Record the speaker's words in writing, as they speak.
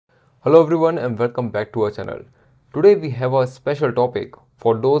Hello everyone and welcome back to our channel. Today we have a special topic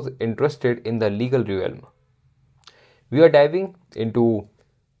for those interested in the legal realm. We are diving into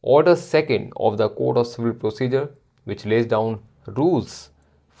Order 2nd of the Code of Civil Procedure, which lays down rules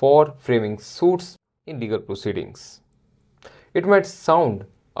for framing suits in legal proceedings. It might sound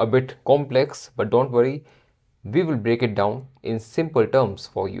a bit complex, but don't worry, we will break it down in simple terms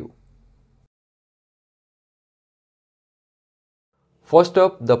for you. First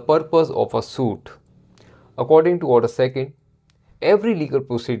up, the purpose of a suit. According to Order 2nd, every legal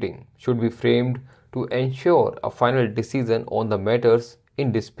proceeding should be framed to ensure a final decision on the matters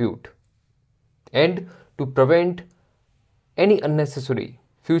in dispute and to prevent any unnecessary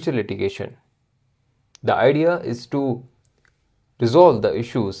future litigation. The idea is to resolve the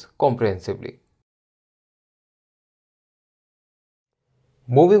issues comprehensively.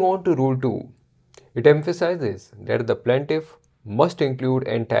 Moving on to Rule 2, it emphasizes that the plaintiff must include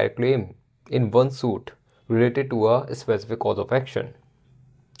entire claim in one suit related to a specific cause of action.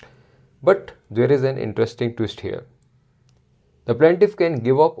 But there is an interesting twist here. The plaintiff can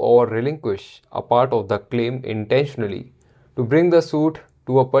give up or relinquish a part of the claim intentionally to bring the suit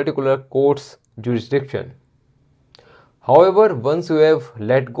to a particular court's jurisdiction. However, once you have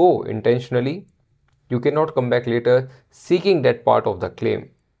let go intentionally, you cannot come back later seeking that part of the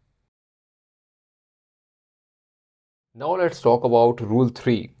claim. Now let's talk about Rule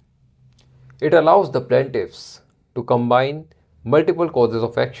 3. It allows the plaintiffs to combine multiple causes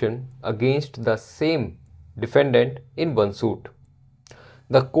of action against the same defendant in one suit.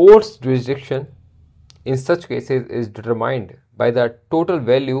 The court's jurisdiction in such cases is determined by the total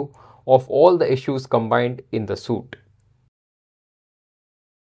value of all the issues combined in the suit.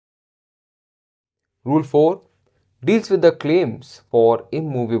 Rule 4 deals with the claims for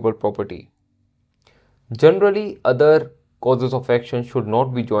immovable property. Generally, other causes of action should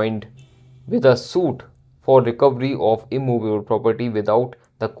not be joined with a suit for recovery of immovable property without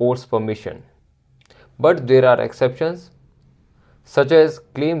the court's permission. But there are exceptions, such as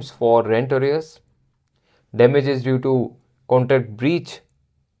claims for rent arrears, damages due to contract breach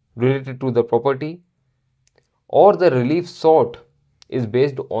related to the property, or the relief sought is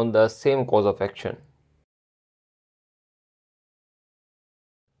based on the same cause of action.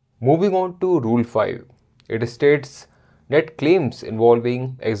 Moving on to Rule 5. It states that claims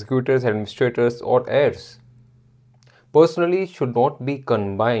involving executors, administrators, or heirs personally should not be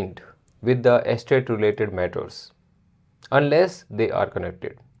combined with the estate-related matters unless they are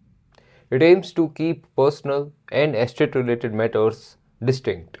connected. It aims to keep personal and estate-related matters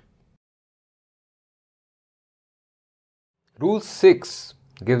distinct. Rule 6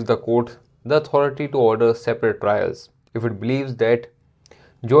 gives the court the authority to order separate trials if it believes that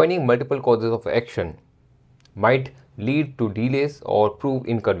joining multiple causes of action might lead to delays or prove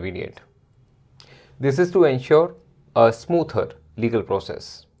inconvenient. This is to ensure a smoother legal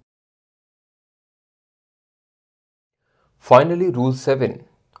process. Finally, Rule 7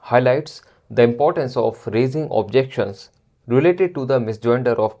 highlights the importance of raising objections related to the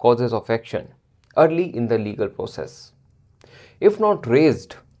misjoinder of causes of action early in the legal process. If not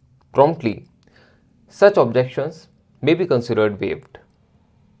raised promptly, such objections may be considered waived.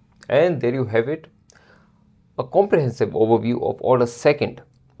 And there you have it, a comprehensive overview of Order 2nd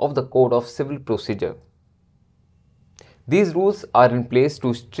of the Code of Civil Procedure. These rules are in place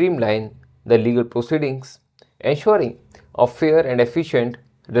to streamline the legal proceedings, ensuring a fair and efficient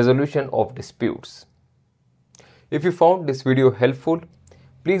resolution of disputes. If you found this video helpful,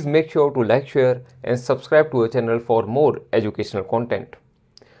 please make sure to like, share and subscribe to our channel for more educational content.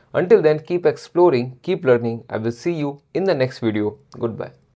 Until then, keep exploring, keep learning. I will see you in the next video. Goodbye.